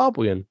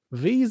Zimbabwean,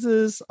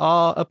 visas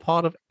are a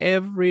part of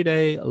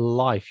everyday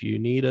life. You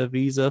need a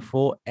visa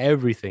for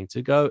everything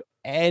to go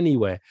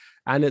anywhere.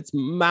 And it's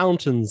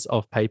mountains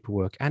of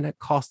paperwork and it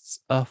costs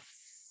a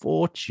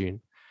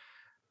fortune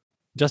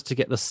just to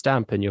get the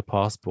stamp in your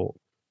passport.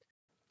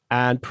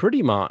 And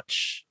pretty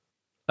much,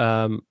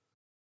 I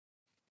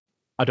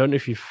don't know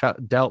if you've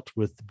dealt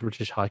with the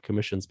British High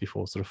Commissions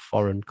before, sort of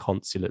foreign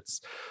consulates,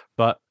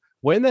 but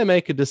when they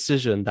make a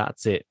decision,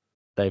 that's it.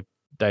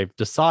 They've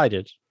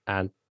decided,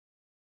 and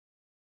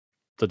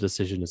the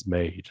decision is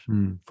made.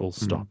 Full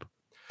stop.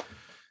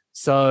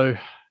 So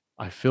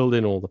I filled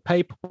in all the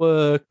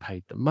paperwork,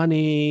 paid the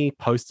money,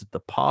 posted the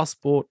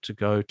passport to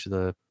go to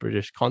the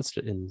British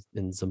consulate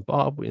in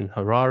Zimbabwe, in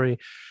Harare,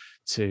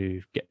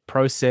 to get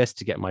processed,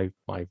 to get my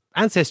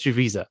ancestry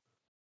visa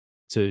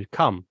to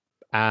come.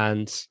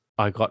 And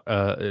I got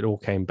it all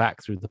came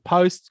back through the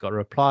post, got a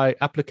reply,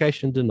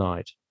 application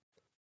denied.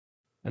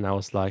 And I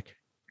was like,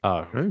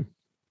 oh,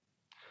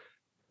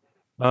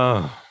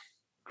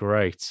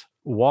 great.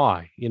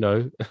 Why?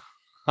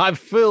 I've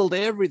filled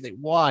everything.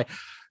 Why?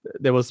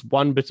 There was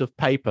one bit of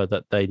paper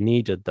that they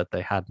needed that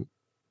they hadn't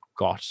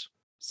got.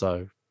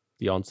 So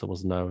the answer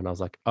was no. And I was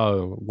like,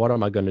 oh, what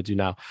am I going to do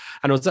now?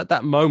 And it was at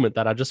that moment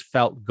that I just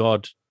felt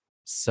God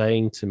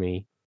saying to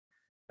me,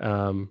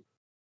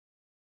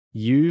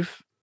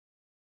 you've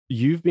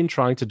been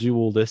trying to do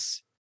all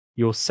this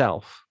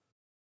yourself.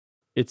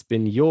 It's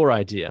been your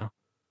idea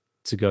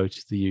to go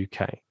to the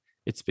UK.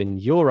 It's been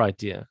your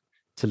idea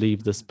to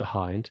leave this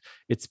behind.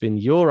 It's been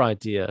your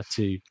idea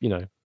to,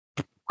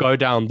 go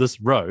down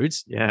this road.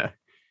 Yeah.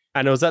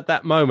 And it was at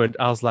that moment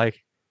I was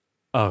like,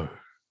 oh,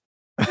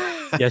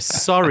 yes,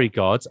 sorry,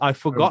 God. I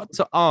forgot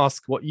to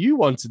ask what you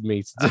wanted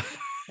me to do.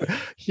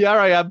 Here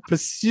I am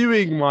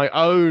pursuing my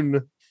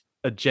own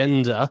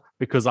agenda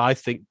because I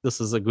think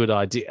this is a good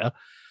idea.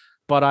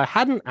 But I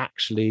hadn't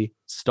actually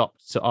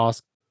stopped to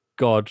ask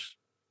God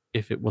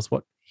if it was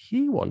what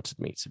he wanted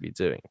me to be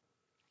doing.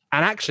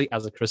 And actually,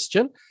 as a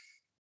Christian,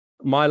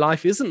 my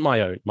life isn't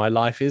my own. My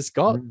life is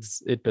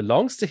God's. It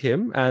belongs to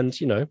him. And,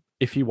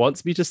 if he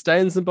wants me to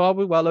stay in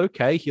Zimbabwe, well,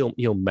 okay,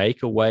 he'll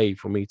make a way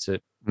for me to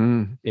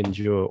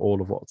endure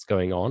all of what's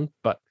going on.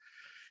 But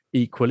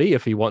equally,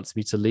 if he wants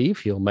me to leave,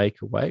 he'll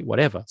make a way,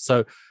 whatever.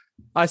 So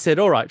I said,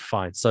 all right,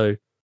 fine. So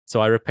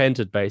I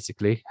repented,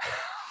 basically.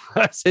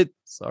 I said,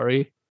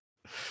 sorry.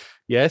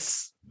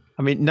 Yes.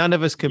 I mean, none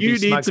of us can be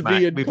smug,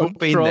 Matt. We've all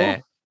been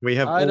there. We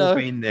have all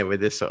been there with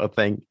this sort of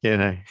thing,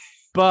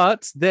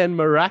 But then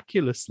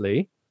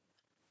miraculously,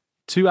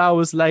 2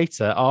 hours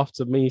later,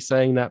 after me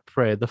saying that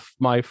prayer,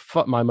 my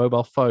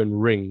mobile phone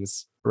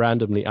rings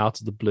randomly out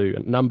of the blue, a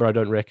number I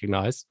don't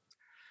recognize.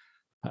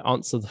 I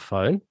answer the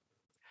phone,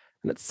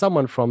 and it's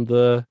someone from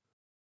the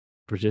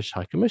British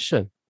High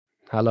Commission.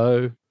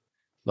 Hello,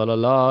 la la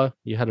la.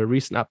 You had a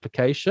recent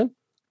application?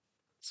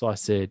 So I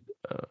said,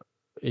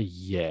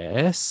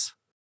 yes.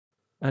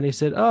 And he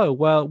said, oh,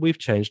 well, we've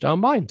changed our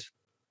mind.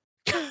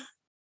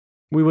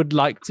 We would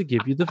like to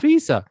give you the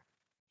visa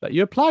that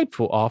you applied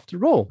for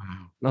after all.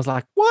 And I was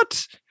like,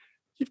 what?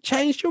 You've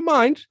changed your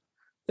mind?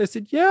 They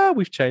said, yeah,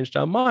 we've changed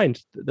our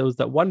mind. There was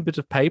that one bit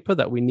of paper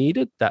that we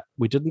needed that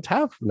we didn't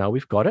have. Now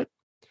we've got it.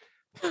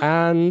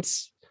 And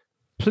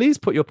please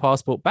put your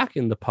passport back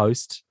in the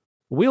post.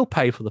 We'll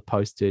pay for the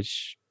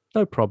postage.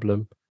 No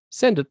problem.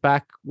 Send it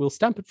back. We'll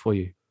stamp it for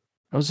you.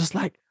 I was just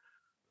like,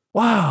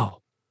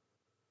 wow.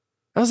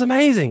 That was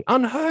amazing.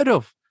 Unheard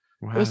of.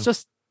 Wow. It was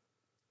just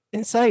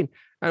insane.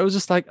 And it was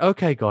just like,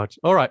 okay, God,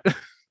 all right.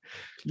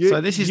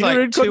 So this is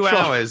like 2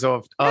 hours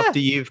after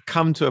you've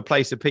come to a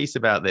place of peace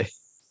about this.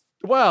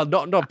 Well,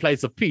 not a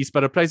place of peace,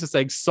 but a place of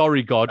saying,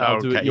 sorry, God,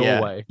 I'll do it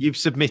your way. You've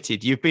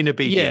submitted. You've been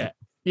obedient.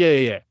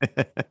 Yeah.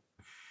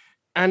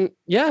 and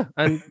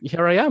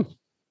here I am.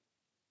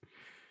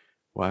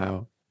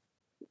 Wow.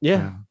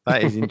 Yeah. Wow.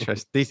 That is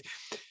interesting.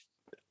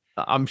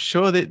 I'm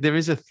sure that there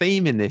is a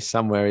theme in this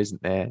somewhere,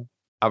 isn't there?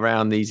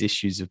 Around these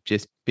issues of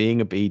just being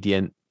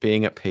obedient,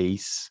 being at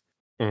peace,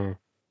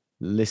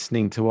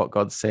 listening to what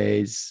God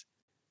says,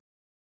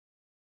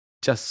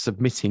 just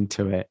submitting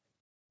to it.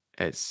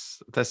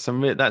 That's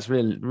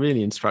really,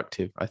 really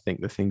instructive. I think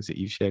the things that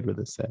you've shared with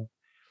us there.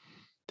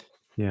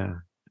 Yeah.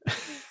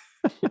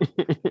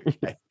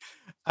 Okay.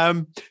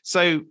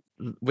 So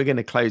we're going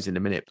to close in a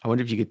minute. I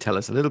wonder if you could tell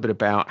us a little bit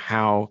about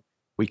how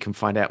we can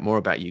find out more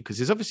about you, because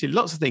there's obviously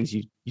lots of things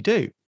you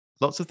do,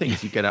 lots of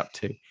things you get up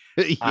to.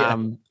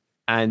 Yeah.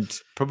 And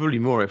probably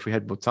more if we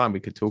had more time,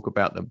 we could talk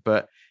about them.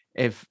 But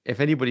if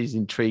anybody's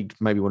intrigued,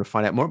 maybe want to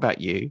find out more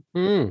about you,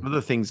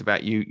 other things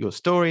about you, your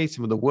story,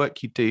 some of the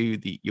work you do,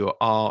 your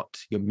art,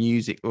 your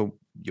music, or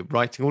your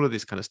writing, all of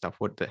this kind of stuff,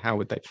 how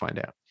would they find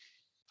out?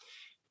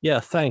 Yeah,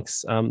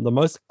 thanks. The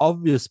most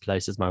obvious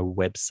place is my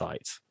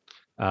website,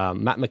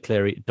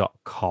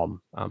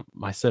 mattmcclery.com.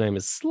 My surname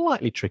is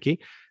slightly tricky,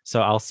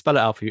 so I'll spell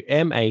it out for you.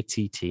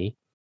 MattMcchlery,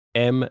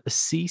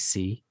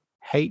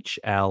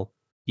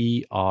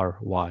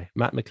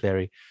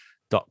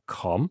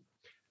 mattmcclery.com.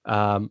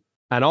 And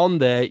on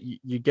there,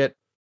 you get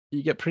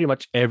pretty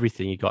much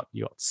everything. You got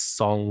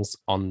songs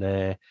on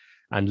there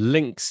and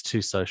links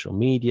to social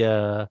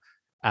media.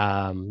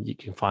 You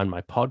can find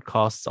my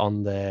podcasts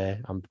on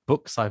there,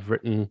 books I've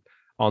written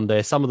on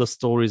there. Some of the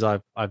stories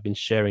I've been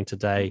sharing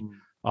today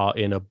are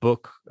in a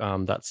book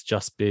that's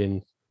just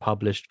been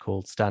published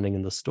called Standing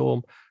in the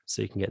Storm.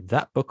 So you can get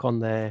that book on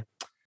there.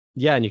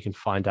 Yeah, and you can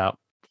find out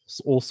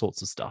all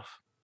sorts of stuff.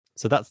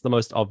 So that's the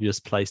most obvious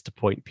place to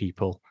point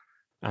people,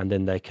 and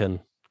then they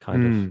can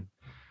kind of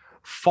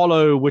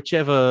follow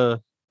whichever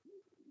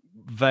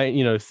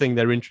thing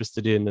they're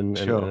interested in and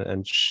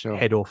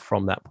head off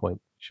from that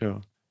point.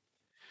 Sure.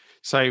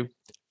 So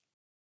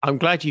I'm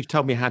glad you've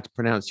told me how to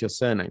pronounce your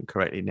surname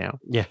correctly now.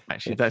 Yeah.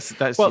 Actually, that's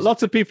well,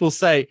 lots of people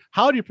say,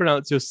 how do you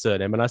pronounce your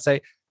surname? And I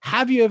say,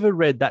 have you ever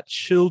read that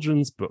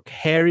children's book,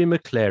 Harry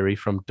McClary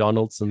from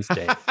Donaldson's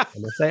Day?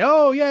 And they say,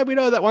 oh, yeah, we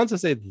know that once. I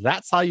say,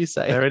 that's how you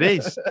say it. There it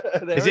is.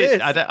 Is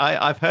it?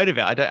 I've heard of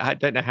it. I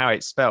don't know how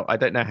it's spelled. I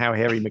don't know how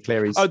Harry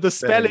McClary's. Oh, the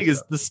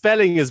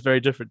spelling is very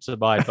different to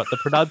mine, but the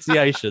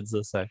pronunciation's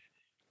the same.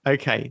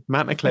 Okay,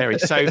 Matt Mcchlery.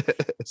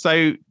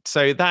 So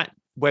that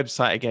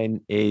website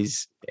again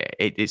is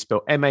it's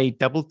spelled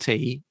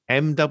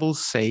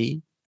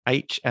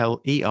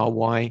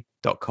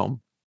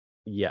MATTMCCHLERY.com.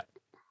 Yeah.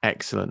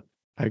 Excellent.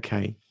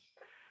 Okay.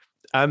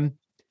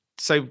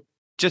 So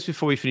just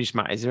before we finish,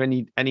 Matt, is there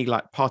any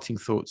like parting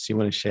thoughts you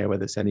want to share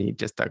with us? Any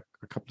just a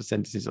couple of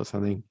sentences or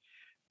something,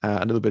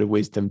 a little bit of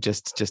wisdom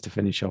just to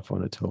finish off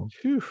on at all?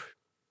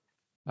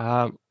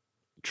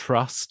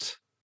 Trust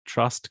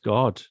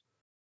God,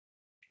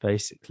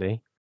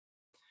 basically.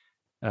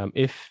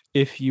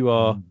 If you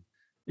are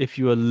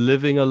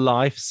living a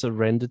life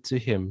surrendered to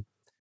Him,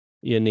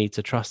 you need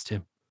to trust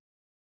Him.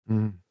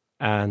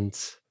 And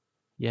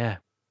yeah,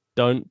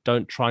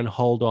 don't try and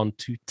hold on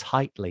too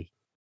tightly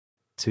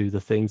to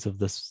the things of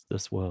this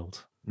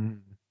world.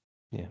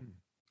 Yeah.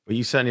 Well,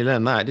 you certainly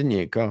learned that, didn't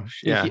you? Gosh,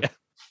 yeah.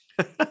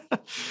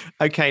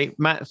 Okay,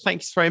 Matt,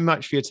 thanks very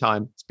much for your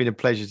time. It's been a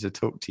pleasure to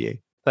talk to you.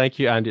 Thank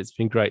you, Andy. It's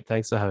been great.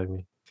 Thanks for having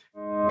me.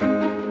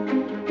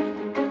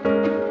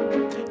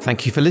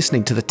 Thank you for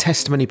listening to the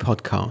Testimony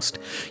Podcast.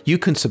 You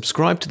can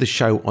subscribe to the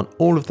show on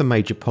all of the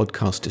major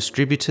podcast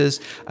distributors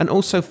and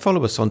also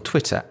follow us on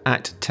Twitter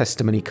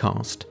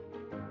 @TestimonyCast.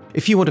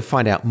 If you want to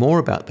find out more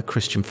about the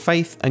Christian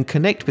faith and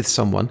connect with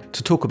someone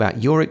to talk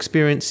about your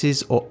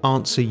experiences or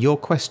answer your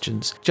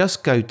questions,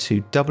 just go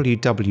to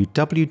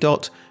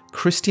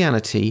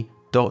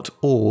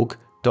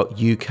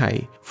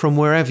www.christianity.org.uk from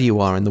wherever you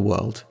are in the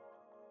world.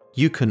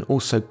 You can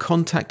also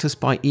contact us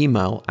by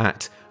email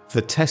at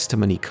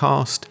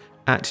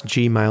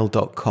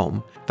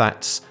thetestimonycast@gmail.com.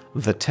 That's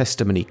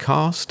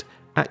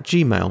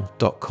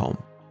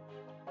thetestimonycast@gmail.com.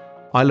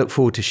 I look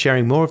forward to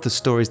sharing more of the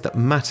stories that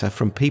matter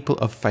from people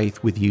of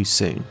faith with you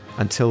soon.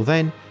 Until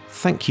then,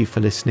 thank you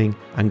for listening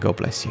and God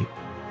bless you.